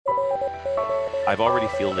I've already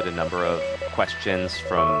fielded a number of questions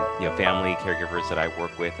from family caregivers that I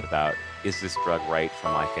work with about, is this drug right for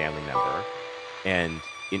my family member? And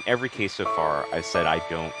in every case so far, I've said I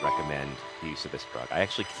don't recommend the use of this drug. I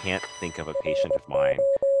actually can't think of a patient of mine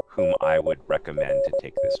whom I would recommend to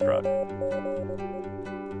take this drug.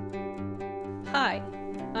 Hi,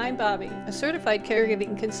 I'm Bobby, a certified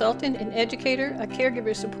caregiving consultant and educator, a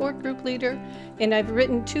caregiver support group leader, and I've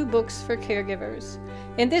written 2 books for caregivers.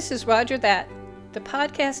 And this is Roger That, the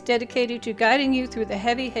podcast dedicated to guiding you through the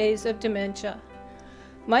heavy haze of dementia.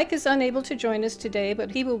 Mike is unable to join us today,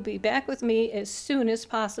 but he will be back with me as soon as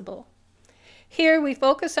possible. Here we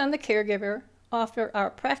focus on the caregiver, offer our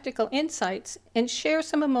practical insights, and share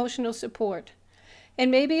some emotional support.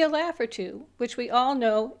 And maybe a laugh or two, which we all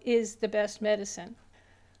know is the best medicine.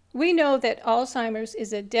 We know that Alzheimer's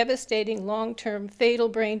is a devastating long-term fatal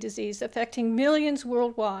brain disease affecting millions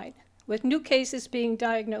worldwide, with new cases being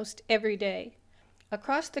diagnosed every day.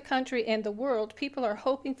 Across the country and the world, people are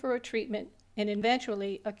hoping for a treatment and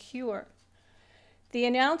eventually a cure. The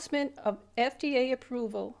announcement of FDA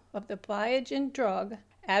approval of the Biogen drug,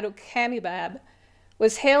 aducanumab,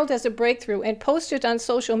 was hailed as a breakthrough and posted on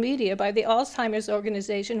social media by the Alzheimer's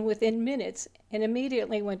organization within minutes and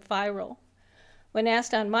immediately went viral. When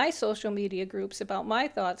asked on my social media groups about my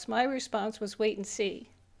thoughts, my response was wait and see.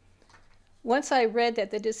 Once I read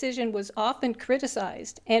that the decision was often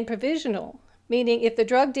criticized and provisional, meaning if the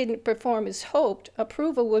drug didn't perform as hoped,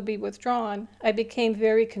 approval would be withdrawn, I became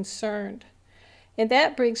very concerned. And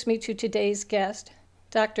that brings me to today's guest,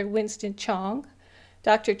 Dr. Winston Chong.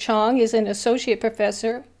 Dr. Chong is an associate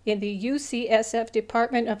professor in the UCSF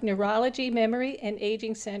Department of Neurology, Memory, and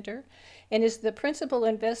Aging Center, and is the principal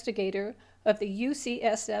investigator of the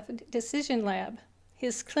UCSF Decision Lab.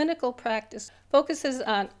 His clinical practice focuses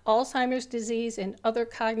on Alzheimer's disease and other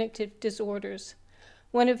cognitive disorders.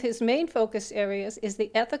 One of his main focus areas is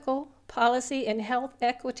the ethical, policy, and health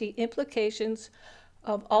equity implications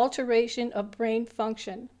of alteration of brain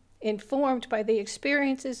function, informed by the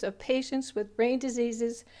experiences of patients with brain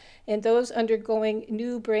diseases and those undergoing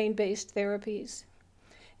new brain-based therapies.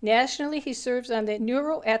 Nationally, he serves on the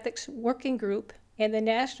Neuroethics Working Group and the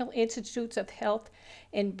National Institutes of Health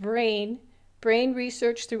and Brain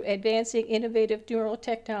Research through Advancing Innovative Neural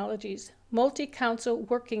Technologies, Multi-Council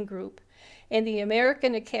Working Group, and the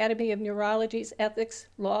American Academy of Neurology's Ethics,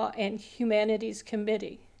 Law, and Humanities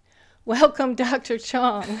Committee. Welcome, Dr.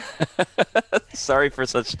 Chong. Sorry for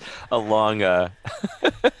such a long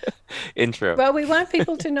intro. Well, we want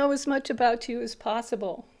people to know as much about you as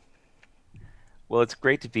possible. Well, it's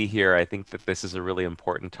great to be here. I think that this is a really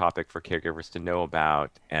important topic for caregivers to know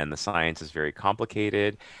about, and the science is very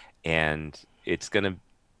complicated, and it's going to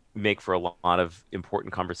make for a lot of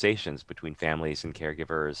important conversations between families and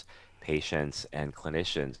caregivers, patients and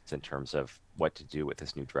clinicians in terms of what to do with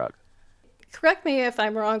this new drug. Correct me if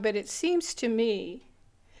I'm wrong, but it seems to me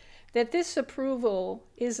that this approval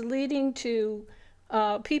is leading to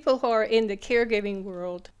people who are in the caregiving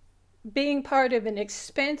world being part of an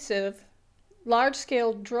expensive,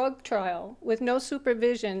 large-scale drug trial with no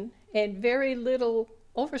supervision and very little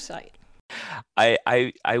oversight. I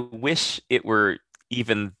wish it were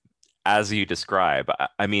even as you describe.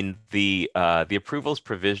 I mean, the approval is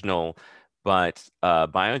provisional, but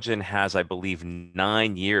Biogen has, I believe,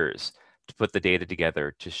 9 years to put the data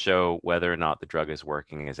together to show whether or not the drug is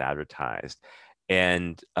working as advertised.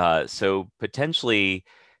 And so potentially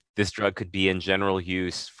this drug could be in general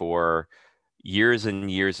use for years and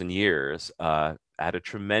years and years at a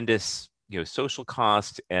tremendous social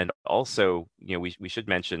cost, and also we should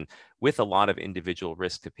mention with a lot of individual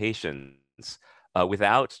risk to patients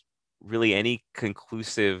without really any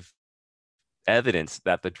conclusive evidence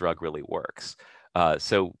that the drug really works.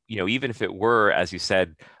 So even if it were, as you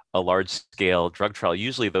said, a large scale drug trial,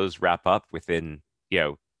 usually those wrap up within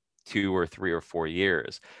 2 or 3 or 4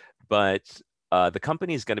 years. But the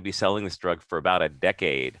company is going to be selling this drug for about a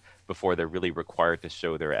decade before they're really required to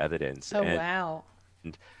show their evidence. Oh, wow.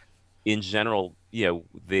 And in general,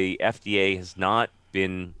 the FDA has not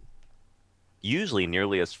been usually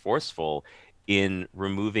nearly as forceful in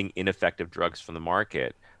removing ineffective drugs from the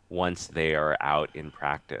market once they are out in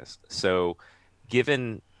practice. So,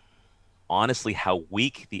 given honestly how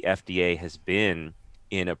weak the FDA has been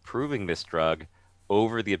in approving this drug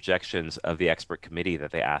over the objections of the expert committee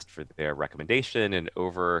that they asked for their recommendation, and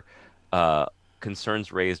over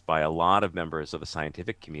concerns raised by a lot of members of the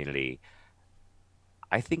scientific community,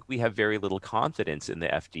 I think we have very little confidence in the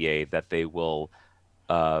FDA that they will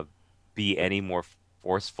uh, be any more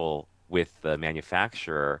forceful with the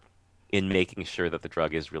manufacturer in making sure that the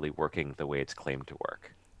drug is really working the way it's claimed to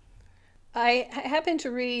work. I happened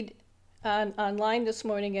to read online this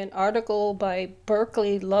morning an article by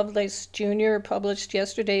Berkeley Lovelace Jr. published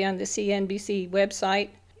yesterday on the CNBC website.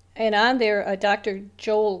 And on there, Dr.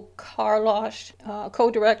 Joel Karlosh,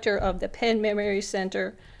 co-director of the Penn Memory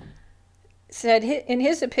Center, said in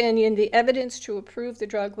his opinion, the evidence to approve the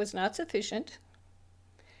drug was not sufficient.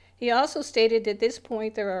 He also stated at this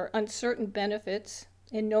point there are uncertain benefits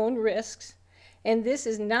and known risks, and this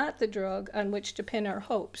is not the drug on which to pin our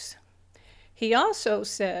hopes. He also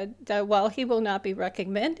said that while he will not be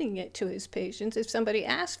recommending it to his patients, if somebody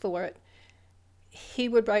asked for it, he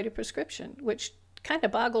would write a prescription, which kind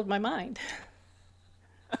of boggled my mind.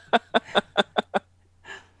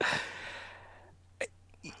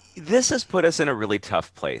 This has put us in a really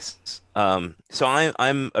tough place. So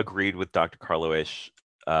I'm agreed with Dr. Karlowish.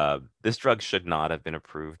 This drug should not have been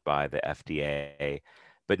approved by the FDA,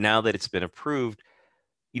 but now that it's been approved,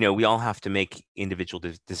 we all have to make individual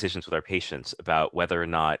decisions with our patients about whether or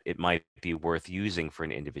not it might be worth using for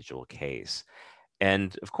an individual case.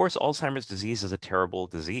 And of course, Alzheimer's disease is a terrible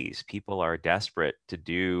disease. People are desperate to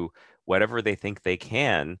do whatever they think they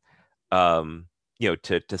can,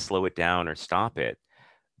 to slow it down or stop it.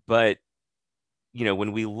 But,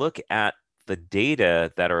 when we look at the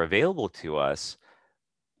data that are available to us,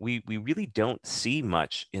 we really don't see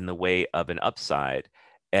much in the way of an upside.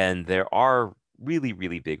 And there are really,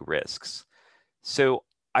 really big risks. So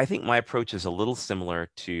I think my approach is a little similar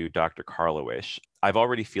to Dr. Karlowish. I've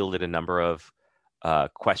already fielded a number of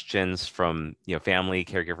questions from family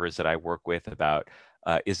caregivers that I work with about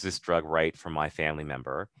is this drug right for my family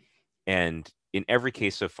member? And in every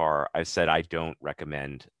case so far, I've said I don't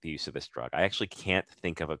recommend the use of this drug. I actually can't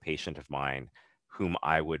think of a patient of mine whom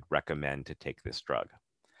I would recommend to take this drug.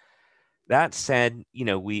 That said,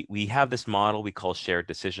 we have this model we call shared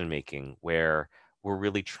decision making, where we're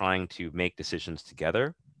really trying to make decisions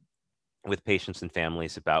together with patients and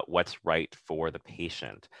families about what's right for the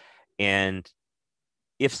patient. And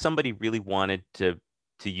if somebody really wanted to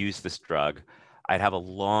use this drug, I'd have a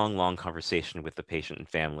long, long conversation with the patient and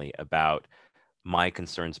family about my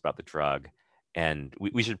concerns about the drug. And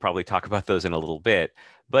we should probably talk about those in a little bit.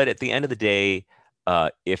 But at the end of the day,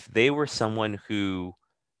 if they were someone who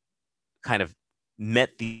kind of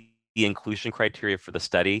met the inclusion criteria for the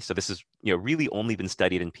study, so this has really only been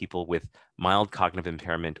studied in people with mild cognitive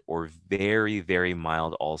impairment or very, very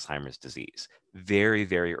mild Alzheimer's disease, very,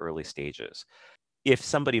 very early stages. If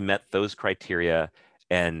somebody met those criteria,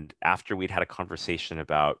 and after we'd had a conversation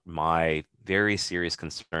about my very serious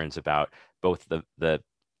concerns about both the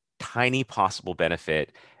tiny possible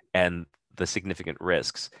benefit and the significant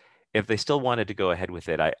risks, if they still wanted to go ahead with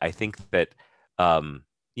it, I think that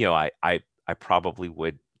I probably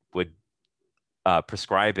would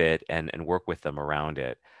prescribe it and work with them around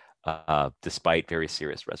it, despite very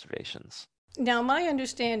serious reservations. Now, my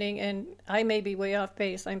understanding, and I may be way off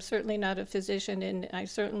base, I'm certainly not a physician and I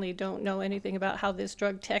certainly don't know anything about how this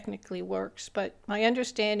drug technically works, but my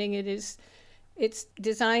understanding it's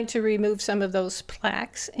designed to remove some of those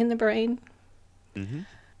plaques in the brain. Mm-hmm.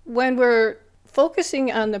 When we're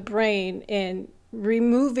focusing on the brain and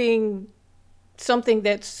removing something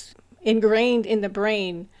that's ingrained in the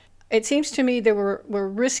brain, it seems to me that we're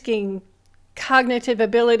risking cognitive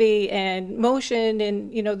ability and motion,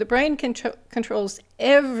 and the brain controls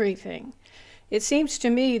everything. It seems to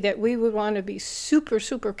me that we would want to be super,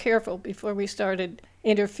 super careful before we started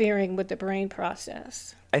interfering with the brain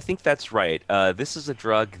process. I think that's right. This is a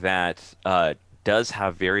drug that does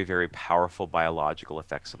have very, very powerful biological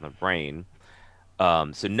effects on the brain.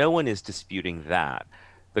 So no one is disputing that.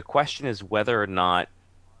 The question is whether or not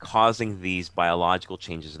causing these biological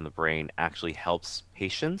changes in the brain actually helps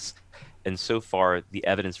patients. And so far, the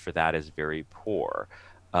evidence for that is very poor.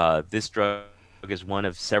 This drug is one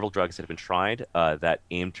of several drugs that have been tried that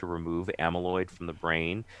aim to remove amyloid from the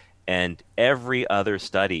brain. And every other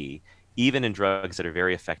study, even in drugs that are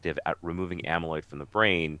very effective at removing amyloid from the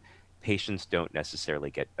brain, patients don't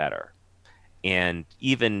necessarily get better. And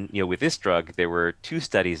even with this drug, there were 2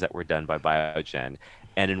 studies that were done by Biogen,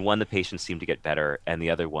 and in one the patients seemed to get better, and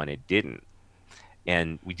the other one it didn't.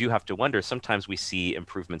 And we do have to wonder, sometimes we see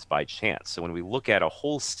improvements by chance. So when we look at a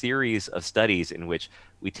whole series of studies in which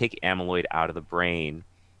we take amyloid out of the brain,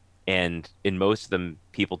 and in most of them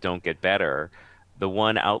people don't get better, the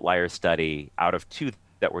one outlier study out of 2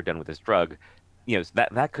 that were done with this drug,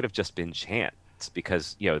 that could have just been chance,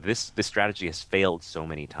 because this strategy has failed so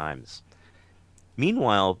many times.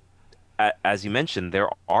 Meanwhile, as you mentioned, there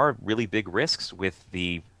are really big risks with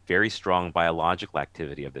the very strong biological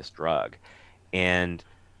activity of this drug. And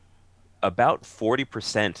about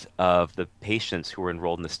 40% of the patients who were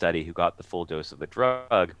enrolled in the study who got the full dose of the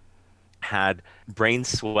drug had brain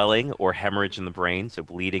swelling or hemorrhage in the brain, so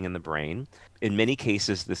bleeding in the brain. In many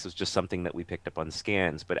cases, this was just something that we picked up on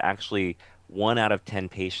scans, but actually, 1 out of 10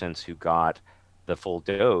 patients who got the full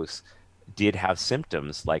dose did have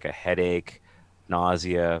symptoms like a headache,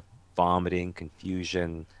 nausea, vomiting,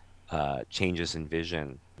 confusion, changes in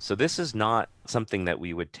vision. So, this is not something that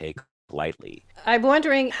we would take lightly. I'm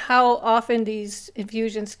wondering how often these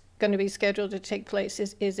infusions going to be scheduled to take place.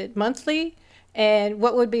 Is it monthly? And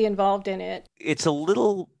what would be involved in it? It's a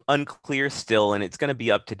little unclear still, and it's going to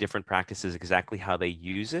be up to different practices exactly how they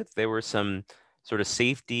use it. There were some sort of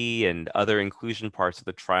safety and other inclusion parts of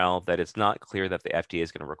the trial that it's not clear that the FDA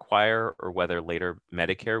is going to require or whether later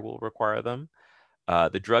Medicare will require them.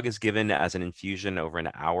 The drug is given as an infusion over an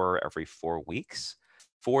hour every 4 weeks.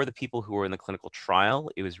 For the people who were in the clinical trial,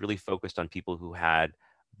 it was really focused on people who had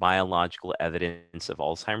biological evidence of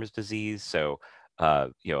Alzheimer's disease. So,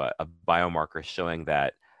 a biomarker showing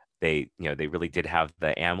that they really did have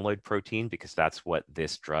the amyloid protein because that's what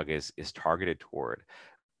this drug is targeted toward.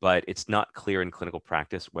 But it's not clear in clinical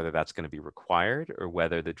practice whether that's going to be required or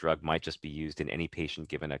whether the drug might just be used in any patient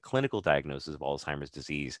given a clinical diagnosis of Alzheimer's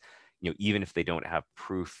disease, even if they don't have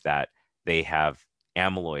proof that they have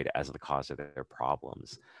amyloid as the cause of their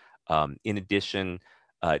problems. In addition,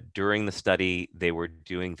 during the study, they were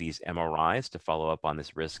doing these MRIs to follow up on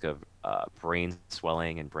this risk of brain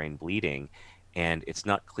swelling and brain bleeding. And it's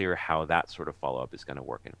not clear how that sort of follow up is going to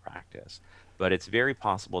work in practice. But it's very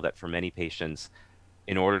possible that for many patients,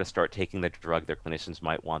 in order to start taking the drug, their clinicians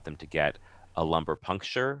might want them to get a lumbar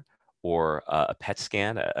puncture or a PET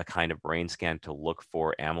scan, a kind of brain scan to look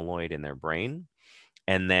for amyloid in their brain.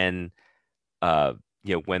 And then,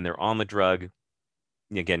 when they're on the drug,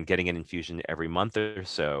 again, getting an infusion every month or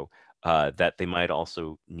so, that they might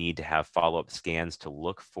also need to have follow-up scans to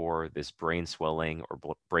look for this brain swelling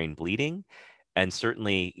or brain bleeding. And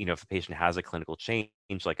certainly, if a patient has a clinical change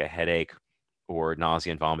like a headache or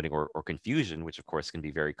nausea and vomiting or confusion, which of course can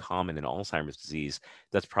be very common in Alzheimer's disease,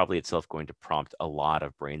 that's probably itself going to prompt a lot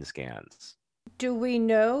of brain scans. Do we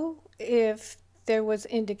know if there was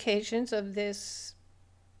indications of this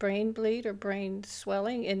brain bleed or brain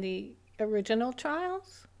swelling in the original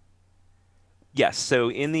trials? Yes, so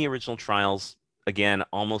in the original trials, again,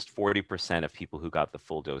 almost 40% of people who got the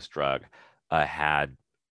full dose drug had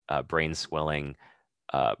brain swelling,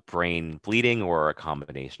 brain bleeding, or a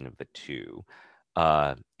combination of the two.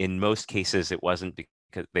 In most cases, it wasn't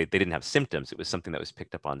because they didn't have symptoms. It was something that was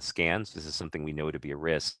picked up on scans. This is something we know to be a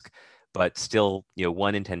risk. But still,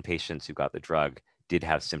 1 in 10 patients who got the drug did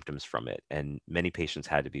have symptoms from it. And many patients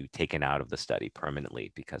had to be taken out of the study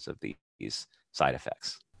permanently because of these side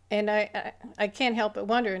effects. And I can't help but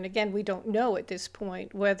wonder, and again, we don't know at this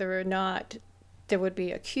point whether or not there would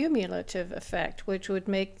be a cumulative effect, which would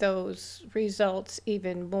make those results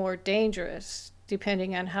even more dangerous,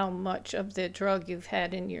 depending on how much of the drug you've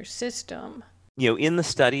had in your system. In the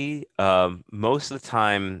study, most of the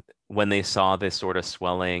time when they saw this sort of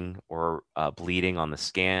swelling or bleeding on the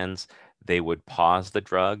scans, they would pause the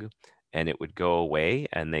drug and it would go away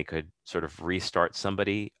and they could sort of restart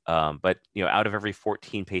somebody. But out of every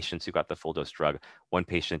 14 patients who got the full dose drug, one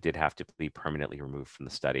patient did have to be permanently removed from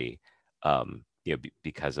the study,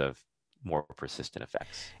 because of more persistent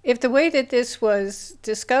effects. If the way that this was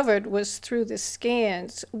discovered was through the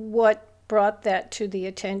scans, what brought that to the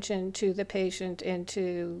attention to the patient and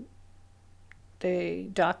to the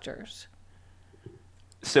doctors?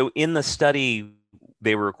 So in the study,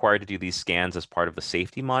 they were required to do these scans as part of the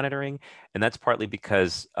safety monitoring. And that's partly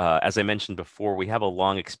because, as I mentioned before, we have a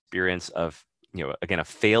long experience of, again, of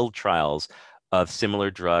failed trials of similar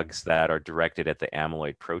drugs that are directed at the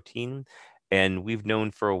amyloid protein. And we've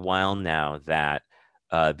known for a while now that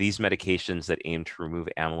these medications that aim to remove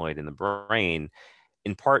amyloid in the brain,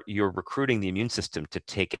 in part, you're recruiting the immune system to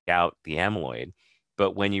take out the amyloid.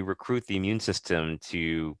 But when you recruit the immune system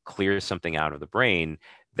to clear something out of the brain,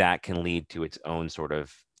 that can lead to its own sort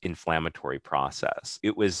of inflammatory process.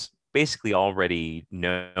 It was basically already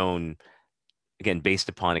known, again, based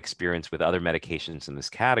upon experience with other medications in this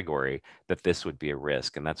category, that this would be a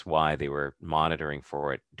risk. And that's why they were monitoring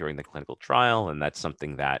for it during the clinical trial. And that's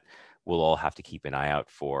something that we'll all have to keep an eye out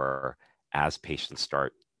for as patients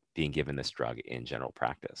start being given this drug in general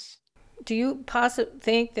practice. Do you possibly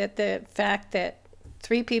think that the fact that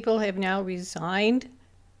 3 people have now resigned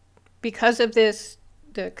because of this,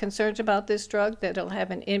 the concerns about this drug, that it'll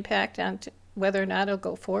have an impact on whether or not it'll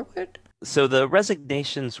go forward? So the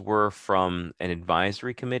resignations were from an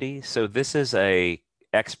advisory committee. So this is a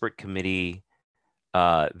expert committee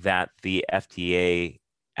that the FDA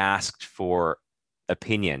asked for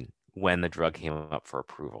opinion when the drug came up for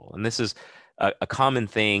approval. And this is a common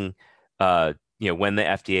thing when the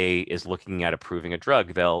FDA is looking at approving a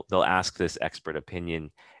drug, they'll ask this expert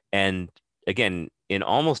opinion. And again, in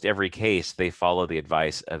almost every case, they follow the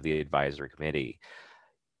advice of the advisory committee.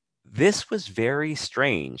 This was very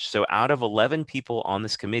strange. So out of 11 people on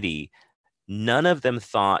this committee, none of them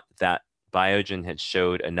thought that Biogen had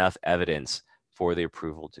showed enough evidence for the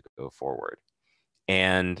approval to go forward.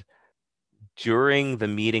 And during the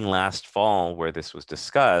meeting last fall where this was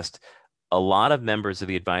discussed, a lot of members of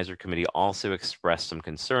the advisory committee also expressed some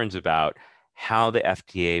concerns about how the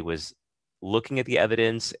FDA was looking at the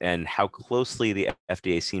evidence and how closely the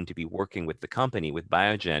FDA seemed to be working with the company, with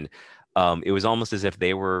Biogen. It was almost as if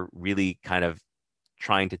they were really kind of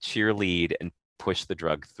trying to cheerlead and push the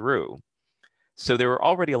drug through. So there were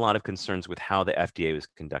already a lot of concerns with how the FDA was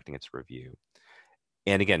conducting its review.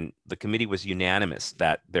 And again, the committee was unanimous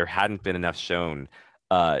that there hadn't been enough shown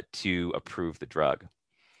to approve the drug.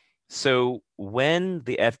 So when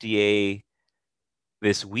the FDA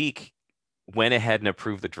this week went ahead and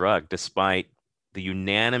approved the drug, despite the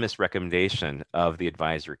unanimous recommendation of the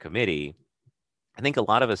advisory committee, I think a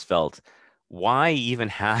lot of us felt, why even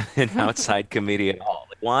have an outside committee at all?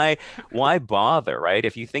 Like, why bother, right?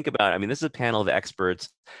 If you think about it, I mean, this is a panel of experts.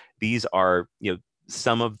 These are,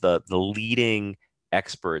 some of the leading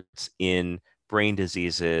experts in brain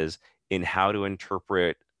diseases, in how to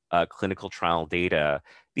interpret clinical trial data.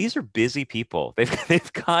 These are busy people.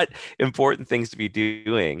 They've got important things to be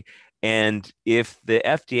doing. And if the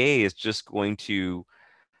FDA is just going to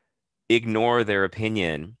ignore their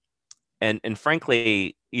opinion, and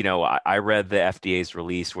frankly, I read the FDA's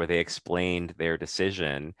release where they explained their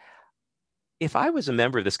decision. If I was a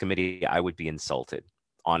member of this committee, I would be insulted,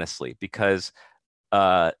 honestly, because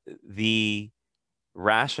the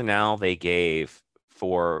rationale they gave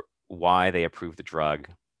for why they approved the drug,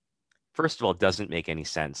 first of all, doesn't make any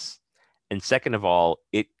sense. And second of all,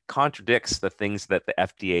 it contradicts the things that the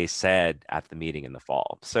FDA said at the meeting in the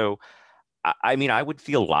fall. So, I mean, I would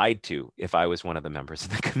feel lied to if I was one of the members of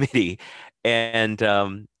the committee. And,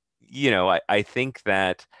 I think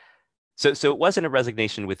that, so it wasn't a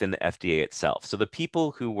resignation within the FDA itself. So the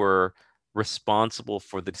people who were responsible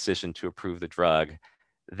for the decision to approve the drug,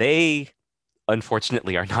 they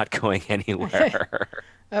unfortunately are not going anywhere.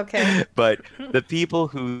 Okay. But the people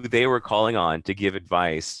who they were calling on to give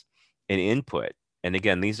advice and input, and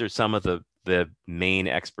again, these are some of the main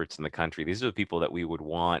experts in the country. These are the people that we would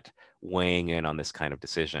want weighing in on this kind of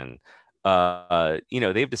decision.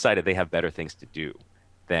 They've decided they have better things to do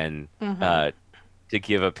than to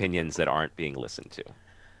give opinions that aren't being listened to.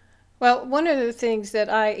 Well, one of the things that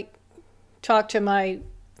I talked to my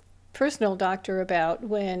personal doctor about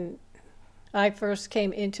when I first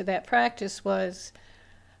came into that practice was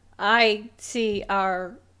I see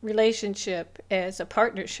our relationship as a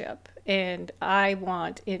partnership, and I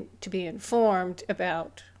want it to be informed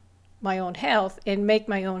about my own health and make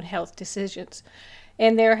my own health decisions.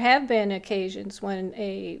 And there have been occasions when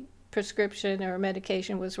a prescription or a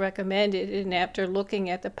medication was recommended, and after looking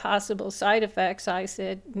at the possible side effects, I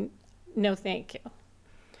said, no, thank you.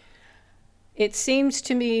 It seems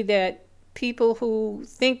to me that people who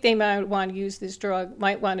think they might want to use this drug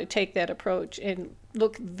might want to take that approach and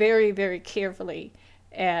look very, very carefully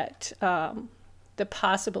at the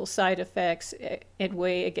possible side effects and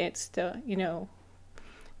weigh against the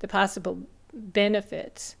possible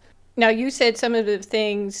benefits. Now, you said some of the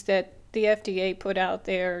things that the FDA put out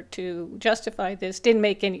there to justify this didn't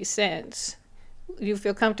make any sense. You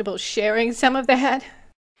feel comfortable sharing some of that?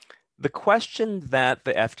 The question that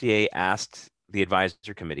the FDA asked the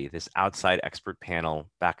advisory committee, this outside expert panel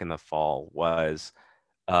back in the fall, was,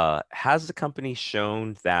 has the company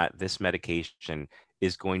shown that this medication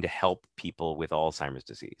is going to help people with Alzheimer's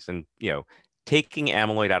disease? And, taking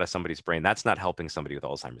amyloid out of somebody's brain, that's not helping somebody with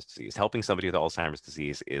Alzheimer's disease. Helping somebody with Alzheimer's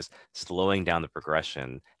disease is slowing down the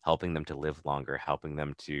progression, helping them to live longer, helping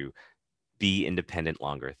them to be independent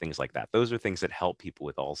longer, things like that. Those are things that help people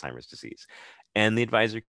with Alzheimer's disease. And the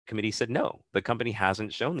advisory committee said, no, the company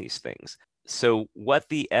hasn't shown these things. So what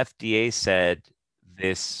the FDA said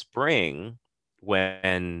this spring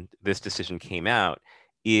when this decision came out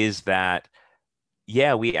is that,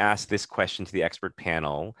 yeah, we asked this question to the expert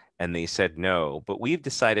panel and they said no, but we've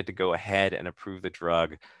decided to go ahead and approve the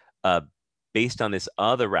drug based on this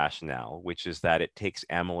other rationale, which is that it takes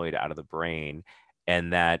amyloid out of the brain,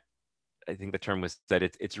 and that, I think the term was that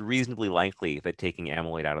it's reasonably likely that taking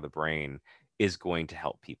amyloid out of the brain is going to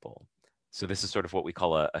help people. So this is sort of what we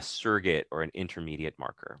call a surrogate or an intermediate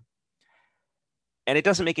marker. And it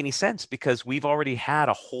doesn't make any sense because we've already had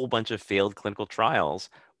a whole bunch of failed clinical trials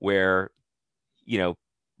where,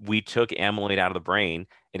 we took amyloid out of the brain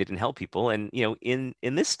and it didn't help people. And, in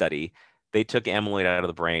this study, they took amyloid out of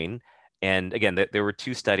the brain. And again, there were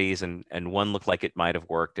two studies, and one looked like it might have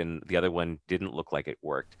worked, and the other one didn't look like it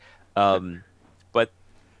worked. Um, but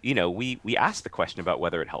we asked the question about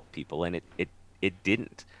whether it helped people, and it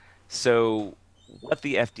didn't. So what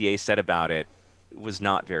the FDA said about it was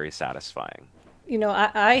not very satisfying.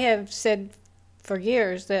 I have said for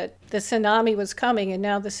years that the tsunami was coming, and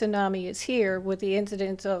now the tsunami is here with the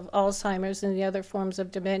incidence of Alzheimer's and the other forms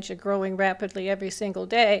of dementia growing rapidly every single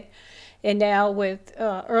day. And now with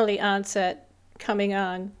early onset coming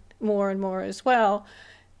on more and more as well,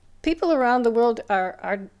 people around the world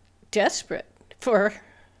are desperate for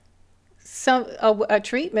a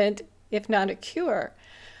treatment, if not a cure.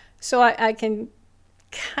 So I can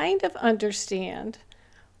kind of understand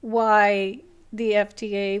why the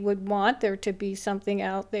FDA would want there to be something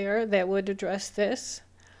out there that would address this.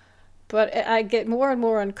 But I get more and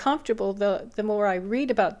more uncomfortable the more I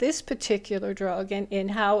read about this particular drug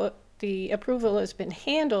and how the approval has been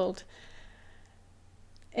handled.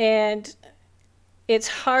 And it's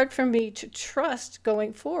hard for me to trust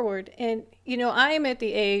going forward. And, I am at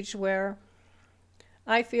the age where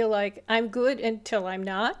I feel like I'm good until I'm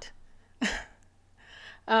not.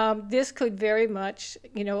 This could very much,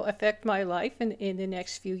 affect my life in the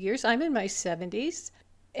next few years. I'm in my 70s,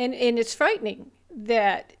 and it's frightening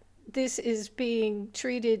that this is being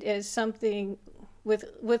treated as something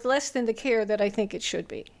with less than the care that I think it should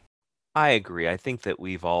be. I agree. I think that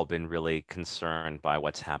we've all been really concerned by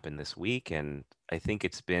what's happened this week, and I think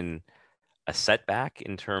it's been a setback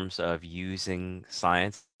in terms of using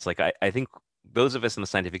science. It's like I think those of us in the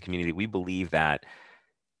scientific community, we believe that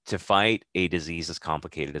to fight a disease as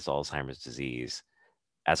complicated as Alzheimer's disease,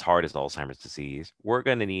 as hard as Alzheimer's disease, we're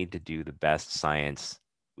going to need to do the best science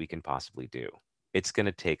we can possibly do. It's going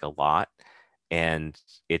to take a lot, and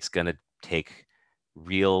it's going to take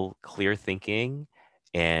real clear thinking,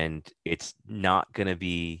 and it's not going to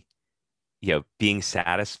be, being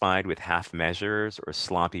satisfied with half measures or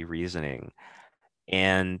sloppy reasoning.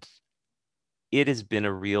 And it has been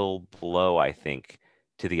a real blow, I think,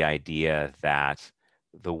 to the idea that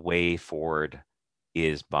the way forward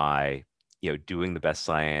is by doing the best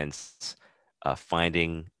science,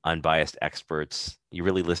 finding unbiased experts, you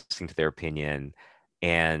really listening to their opinion,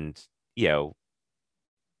 and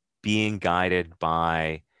being guided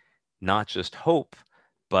by not just hope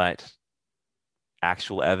but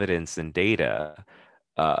actual evidence and data.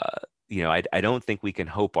 I don't think we can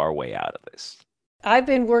hope our way out of this. I've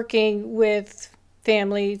been working with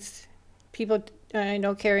families, people I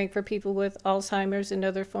know caring for people with Alzheimer's and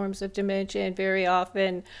other forms of dementia, and very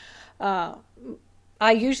often I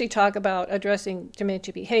usually talk about addressing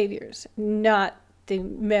dementia behaviors, not the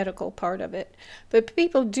medical part of it. But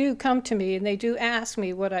people do come to me and they do ask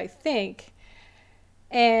me what I think.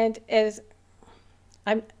 And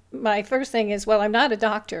my first thing is, well, I'm not a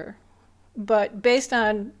doctor, but based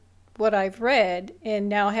on what I've read and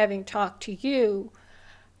now having talked to you,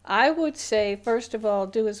 I would say, first of all,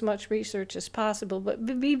 do as much research as possible,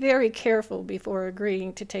 but be very careful before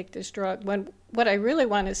agreeing to take this drug. When what I really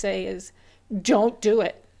want to say is, don't do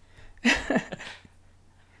it.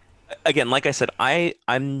 Again, like I said,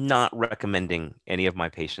 I'm not recommending any of my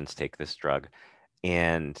patients take this drug.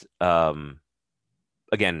 And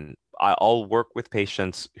again, I'll work with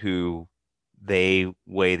patients who they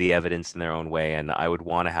weigh the evidence in their own way, and I would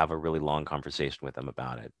want to have a really long conversation with them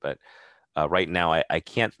about it. But right now, I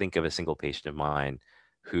can't think of a single patient of mine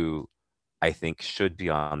who I think should be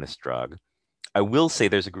on this drug. I will say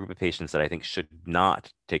there's a group of patients that I think should not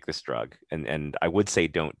take this drug, and I would say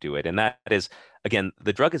don't do it. And that is, again,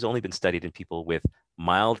 the drug has only been studied in people with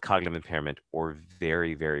mild cognitive impairment or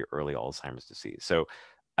very, very early Alzheimer's disease. So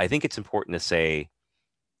I think it's important to say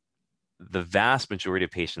the vast majority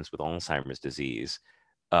of patients with Alzheimer's disease,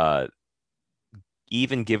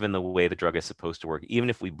 even given the way the drug is supposed to work, even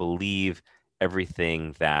if we believe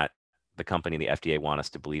everything that the company and the FDA want us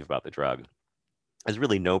to believe about the drug, there's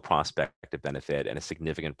really no prospect of benefit and a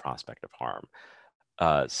significant prospect of harm.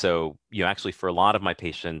 So, actually for a lot of my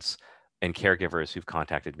patients and caregivers who've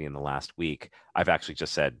contacted me in the last week, I've actually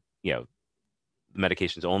just said, the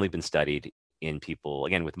medication's only been studied in people,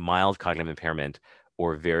 again, with mild cognitive impairment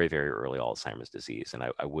or very, very early Alzheimer's disease. And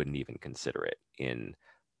I wouldn't even consider it in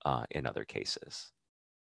other cases.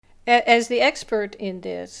 As the expert in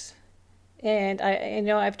this, and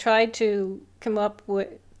I've tried to come up with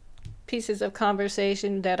pieces of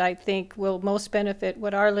conversation that I think will most benefit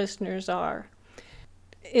what our listeners are.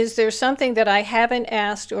 Is there something that I haven't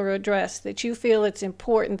asked or addressed that you feel it's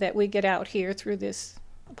important that we get out here through this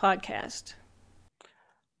podcast?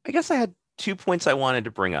 I guess I had 2 points I wanted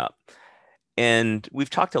to bring up. And we've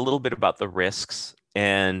talked a little bit about the risks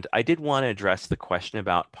And I did want to address the question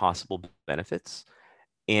about possible benefits.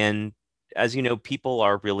 And as you know, people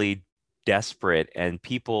are really desperate and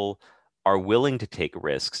people are willing to take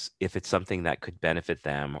risks if it's something that could benefit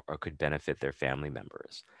them or could benefit their family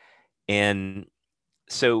members. And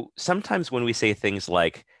so sometimes when we say things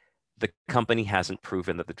like the company hasn't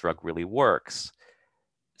proven that the drug really works,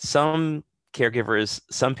 some caregivers,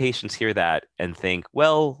 some patients hear that and think,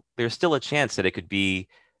 well, there's still a chance that it could be,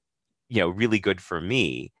 really good for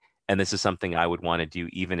me. And this is something I would want to do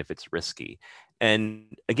even if it's risky.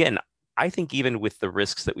 And again, I think even with the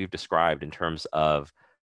risks that we've described in terms of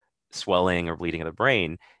swelling or bleeding of the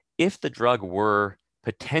brain, if the drug were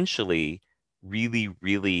potentially really,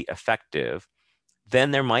 really effective,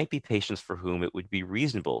 then there might be patients for whom it would be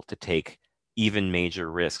reasonable to take even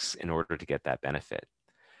major risks in order to get that benefit.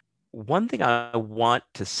 One thing I want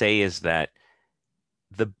to say is that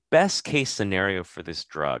the best case scenario for this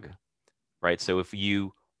drug, right? So if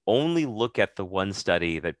you only look at the one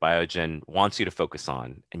study that Biogen wants you to focus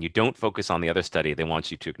on, and you don't focus on the other study they want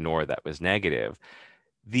you to ignore that was negative,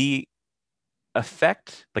 the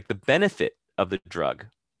effect, like the benefit of the drug,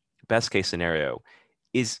 best case scenario,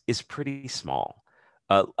 is pretty small.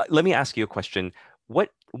 Let me ask you a question. What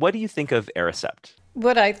do you think of Aricept?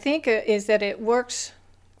 What I think is that it works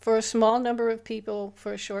for a small number of people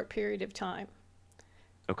for a short period of time.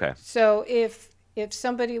 Okay. So if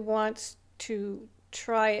somebody wants to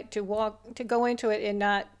try it, to go into it and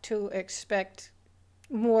not to expect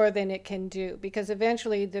more than it can do, because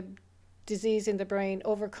eventually the disease in the brain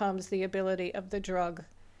overcomes the ability of the drug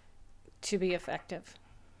to be effective.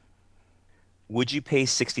 Would you pay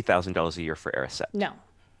 $60,000 a year for Aricept? No,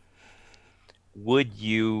 Would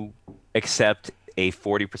you accept a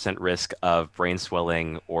 40% risk of brain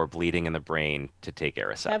swelling or bleeding in the brain to take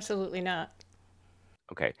Aricept? absolutely not.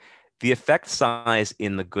 Okay. The effect size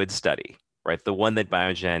in the good study, right? The one that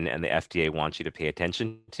Biogen and the FDA want you to pay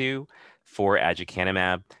attention to for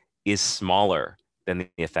aducanumab is smaller than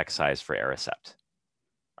the effect size for Aricept,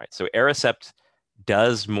 right? So Aricept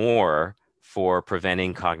does more for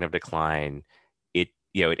preventing cognitive decline.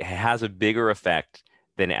 It has a bigger effect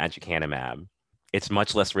than aducanumab. It's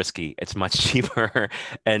much less risky. It's much cheaper.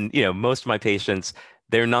 And, most of my patients,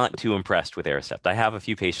 they're not too impressed with Aricept. I have a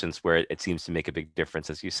few patients where it seems to make a big difference,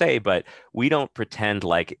 as you say, but we don't pretend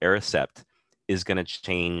like Aricept is going to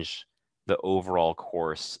change the overall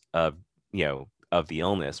course of the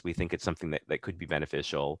illness. We think it's something that could be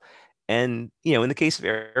beneficial. And, in the case of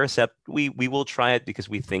Aricept, we will try it because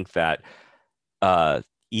we think that uh,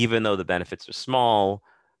 even though the benefits are small,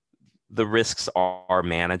 the risks are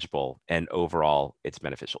manageable and overall it's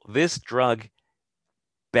beneficial. This drug,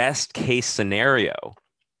 best case scenario,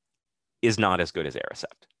 is not as good as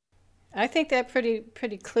Aricept. I think that pretty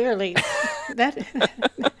clearly. That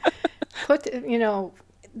put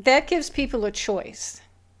that gives people a choice.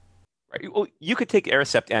 Right? Well, you could take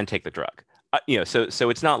Aricept and take the drug. So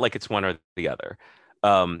it's not like it's one or the other.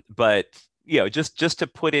 But just to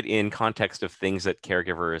put it in context of things that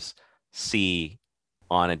caregivers see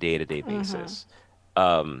on a day-to-day Mm-hmm. basis.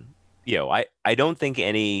 Um, I don't think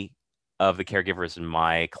any of the caregivers in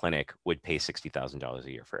my clinic would pay $60,000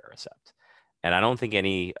 a year for Aricept. And I don't think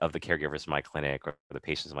any of the caregivers in my clinic or the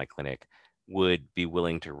patients in my clinic would be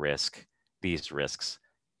willing to risk these risks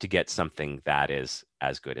to get something that is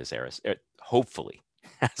as good as Aricept, hopefully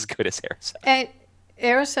as good as Aricept. And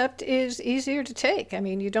Aricept is easier to take. I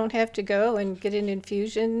mean, you don't have to go and get an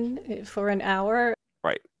infusion for an hour.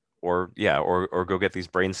 Right. Or yeah, or go get these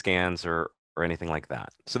brain scans or anything like that.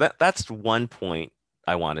 So that's one point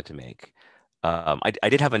I wanted to make. I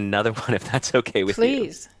did have another one if that's okay with you.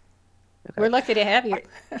 Please, Okay. we're lucky to have you.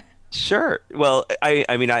 Sure. Well, I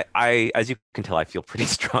mean, as you can tell, I feel pretty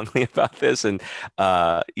strongly about this, and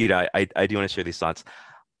I do want to share these thoughts.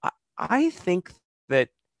 I think that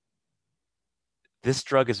this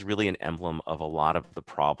drug is really an emblem of a lot of the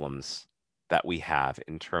problems that we have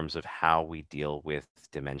in terms of how we deal with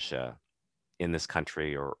dementia in this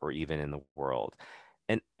country or even in the world.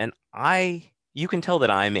 And you can tell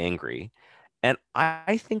that I'm angry, and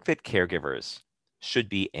I think that caregivers should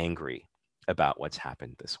be angry about what's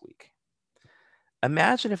happened this week.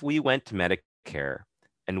 Imagine if we went to Medicare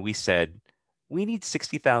and we said, we need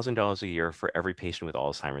 $60,000 a year for every patient with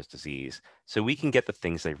Alzheimer's disease so we can get the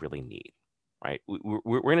things they really need, right?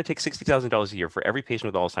 We're going to take $60,000 a year for every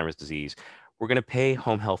patient with Alzheimer's disease. We're going to pay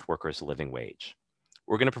home health workers a living wage.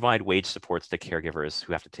 We're going to provide wage supports to caregivers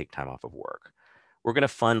who have to take time off of work. We're going to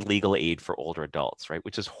fund legal aid for older adults, right?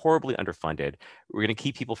 Which is horribly underfunded. We're going to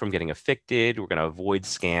keep people from getting evicted. We're going to avoid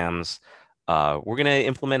scams. We're going to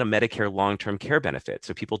implement a Medicare long-term care benefit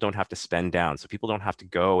so people don't have to spend down, so people don't have to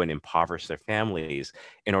go and impoverish their families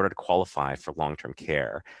in order to qualify for long-term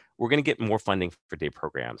care. We're going to get more funding for day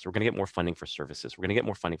programs. We're going to get more funding for services. We're going to get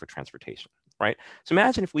more funding for transportation, right? So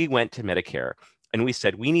imagine if we went to Medicare and we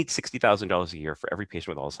said, we need $60,000 a year for every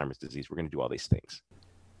patient with Alzheimer's disease. We're going to do all these things.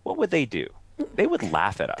 What would they do? They would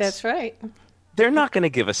laugh at us. That's right. They're not going to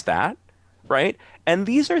give us that, right? And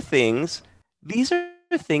these are things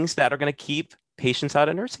that are going to keep patients out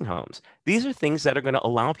of nursing homes. These are things that are going to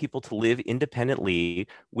allow people to live independently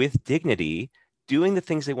with dignity, doing the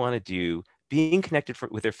things they want to do, being connected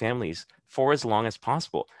with their families for as long as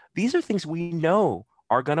possible. These are things we know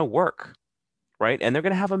are going to work, right? And they're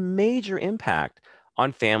going to have a major impact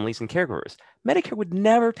on families and caregivers. Medicare would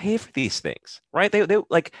never pay for these things, right? They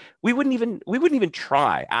like we wouldn't even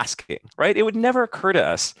try asking, right? It would never occur to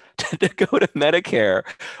us to go to Medicare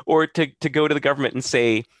or to go to the government and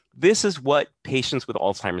say, this is what patients with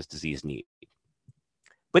Alzheimer's disease need.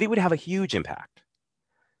 But it would have a huge impact.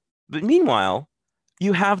 But meanwhile,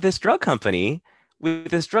 you have this drug company with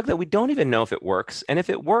this drug that we don't even know if it works. And if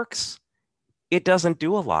it works, it doesn't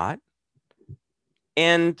do a lot.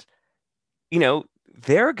 And, you know,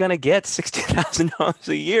 they're going to get $60,000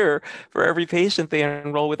 a year for every patient they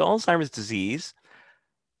enroll with Alzheimer's disease.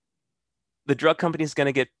 The drug company is going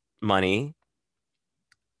to get money.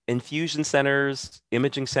 Infusion centers,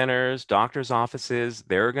 imaging centers, doctors' offices,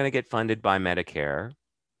 they're going to get funded by Medicare.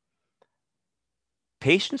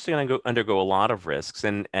 Patients are going to undergo a lot of risks.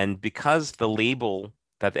 And because the label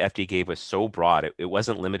that the FDA gave was so broad, it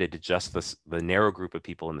wasn't limited to just the narrow group of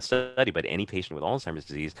people in the study, but any patient with Alzheimer's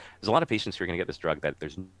disease. There's a lot of patients who are going to get this drug that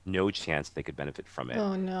there's no chance they could benefit from it.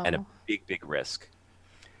 Oh, no. And a big, big risk.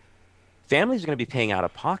 Families are going to be paying out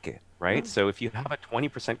of pocket, right? So if you have a 20%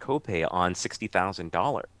 copay on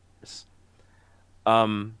 $60,000,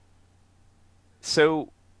 so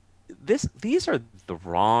these are the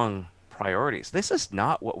wrong priorities. This is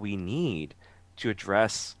not what we need to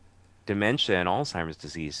address dementia and Alzheimer's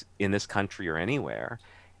disease in this country or anywhere.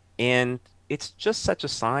 And it's just such a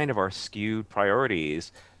sign of our skewed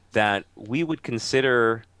priorities that we would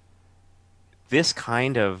consider this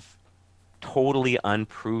kind of totally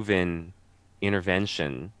unproven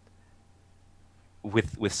intervention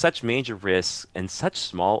with such major risks and such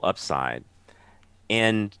small upside.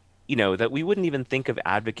 And, you know, that we wouldn't even think of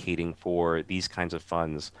advocating for these kinds of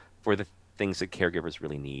funds for the things that caregivers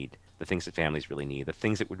really need, the things that families really need, the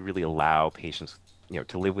things that would really allow patients, you know,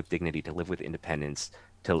 to live with dignity, to live with independence,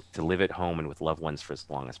 to live at home and with loved ones for as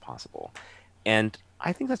long as possible. And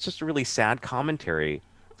I think that's just a really sad commentary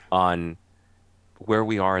on where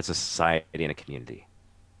we are as a society and a community.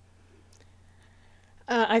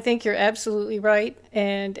 I think you're absolutely right.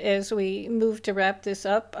 And as we move to wrap this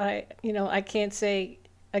up, I can't say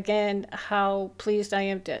again how pleased I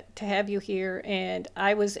am to have you here. And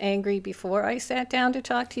I was angry before I sat down to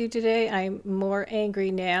talk to you today. I'm more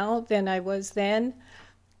angry now than I was then.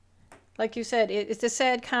 Like you said, it's a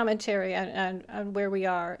sad commentary on where we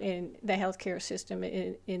are in the healthcare system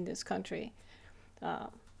in this country.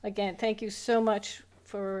 Again, thank you so much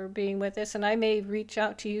for being with us, and I may reach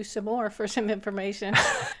out to you some more for some information.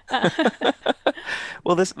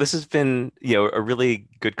 Well, this has been, you know, a really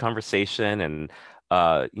good conversation, and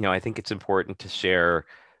you know, I think it's important to share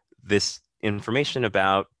this information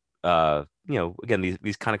about you know, again,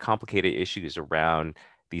 these kind of complicated issues around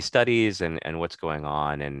these studies and what's going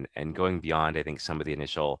on, and going beyond, I think, some of the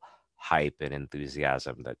initial hype and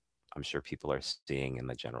enthusiasm that I'm sure people are seeing in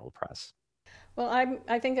the general press. Well,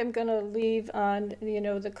 I think I'm going to leave on,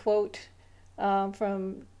 the quote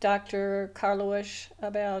from Dr. Karlowicz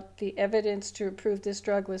about the evidence to approve this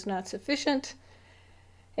drug was not sufficient.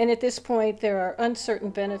 And at this point, there are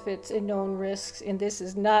uncertain benefits and known risks, and this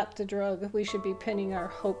is not the drug we should be pinning our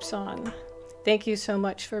hopes on. Thank you so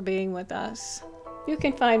much for being with us. You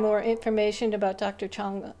can find more information about Dr.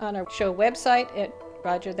 Chang on our show website at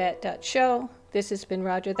rogerthat.show. This has been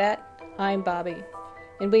Roger That. I'm Bobby.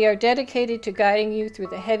 And we are dedicated to guiding you through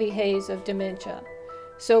the heavy haze of dementia.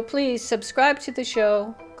 So please subscribe to the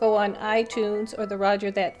show, go on iTunes or the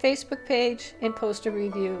Roger That Facebook page, and post a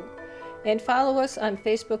review. And follow us on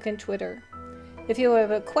Facebook and Twitter. If you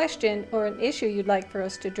have a question or an issue you'd like for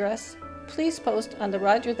us to address, please post on the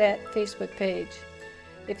Roger That Facebook page.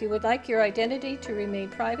 If you would like your identity to remain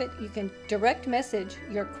private, you can direct message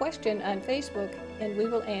your question on Facebook and we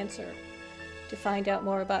will answer. To find out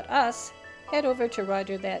more about us, head over to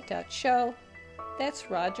rogerthat.show.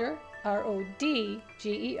 That's Roger, RODGER,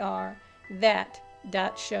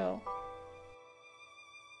 that.show.